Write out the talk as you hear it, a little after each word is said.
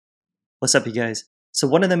What's up, you guys? So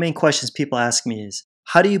one of the main questions people ask me is,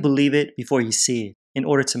 how do you believe it before you see it in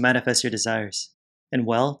order to manifest your desires? And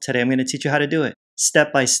well, today I'm going to teach you how to do it,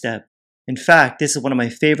 step by step. In fact, this is one of my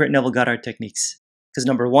favorite Neville Goddard techniques. Because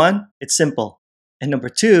number one, it's simple. And number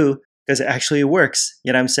two, because it actually works,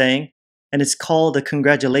 you know what I'm saying? And it's called the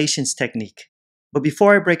congratulations technique. But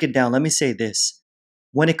before I break it down, let me say this.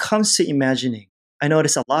 When it comes to imagining, I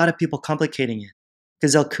notice a lot of people complicating it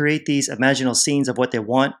because they'll create these imaginal scenes of what they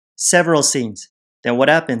want, several scenes. Then what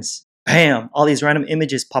happens? Bam! All these random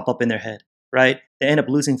images pop up in their head, right? They end up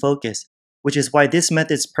losing focus, which is why this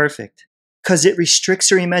method is perfect. Because it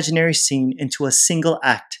restricts your imaginary scene into a single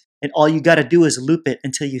act, and all you gotta do is loop it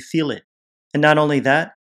until you feel it. And not only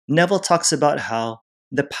that, Neville talks about how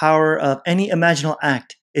the power of any imaginal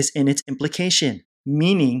act is in its implication,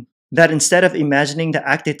 meaning that instead of imagining the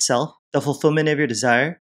act itself, the fulfillment of your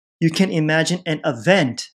desire, you can imagine an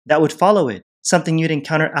event that would follow it, something you'd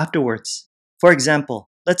encounter afterwards. For example,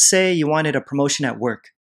 let's say you wanted a promotion at work.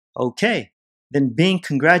 Okay, then being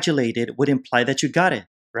congratulated would imply that you got it,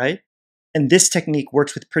 right? And this technique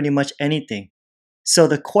works with pretty much anything. So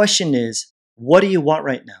the question is, what do you want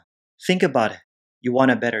right now? Think about it. You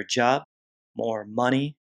want a better job, more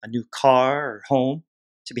money, a new car or home,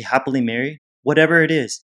 to be happily married, whatever it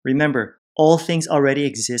is. Remember, all things already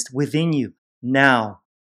exist within you now.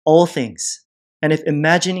 All things. And if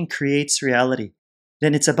imagining creates reality,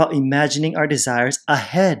 then it's about imagining our desires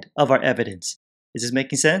ahead of our evidence. Is this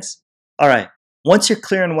making sense? All right. Once you're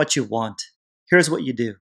clear on what you want, here's what you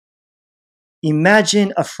do.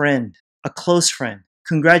 Imagine a friend, a close friend,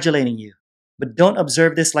 congratulating you. But don't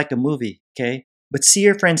observe this like a movie, okay? But see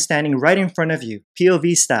your friend standing right in front of you,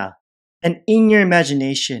 POV style. And in your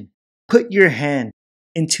imagination, put your hand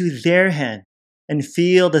into their hand and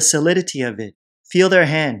feel the solidity of it. Feel their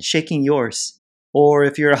hand shaking yours. Or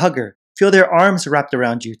if you're a hugger, feel their arms wrapped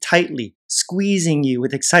around you tightly, squeezing you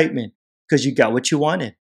with excitement because you got what you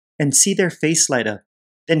wanted. And see their face light up.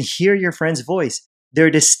 Then hear your friend's voice,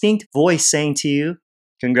 their distinct voice saying to you,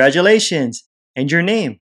 "Congratulations," and your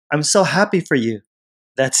name. "I'm so happy for you."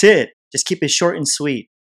 That's it. Just keep it short and sweet.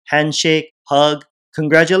 Handshake, hug,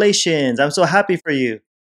 "Congratulations, I'm so happy for you."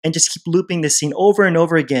 And just keep looping the scene over and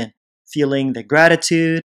over again, feeling the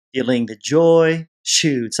gratitude, feeling the joy.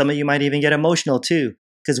 Shoot, some of you might even get emotional too,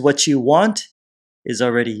 because what you want is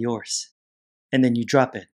already yours. And then you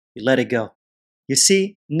drop it. You let it go. You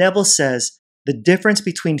see, Neville says the difference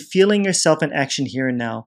between feeling yourself in action here and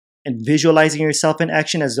now and visualizing yourself in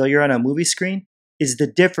action as though you're on a movie screen is the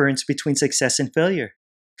difference between success and failure.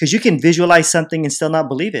 Because you can visualize something and still not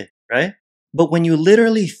believe it, right? But when you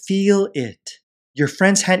literally feel it, your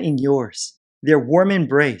friend's hand in yours, their warm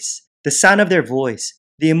embrace, the sound of their voice,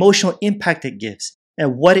 the emotional impact it gives,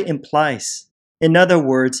 and what it implies. In other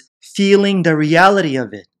words, feeling the reality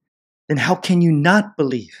of it, then how can you not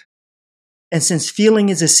believe? And since feeling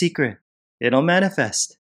is a secret, it'll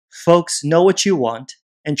manifest. Folks, know what you want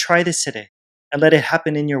and try this today and let it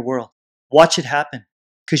happen in your world. Watch it happen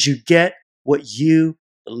because you get what you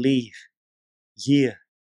believe. Yeah.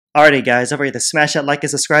 Alrighty guys, don't forget to smash that like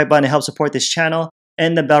and subscribe button to help support this channel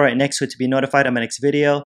and the bell right next to it to be notified of my next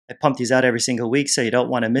video. I pump these out every single week so you don't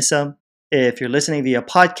want to miss them. If you're listening via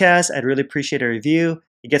podcast, I'd really appreciate a review.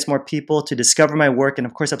 It gets more people to discover my work and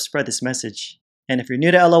of course help spread this message. And if you're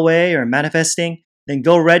new to LOA or manifesting, then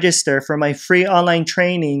go register for my free online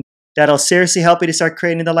training that'll seriously help you to start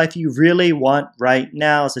creating the life you really want right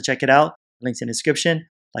now. So check it out. Links in the description.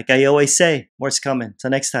 Like I always say, more's coming. Till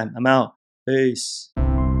next time, I'm out. Peace.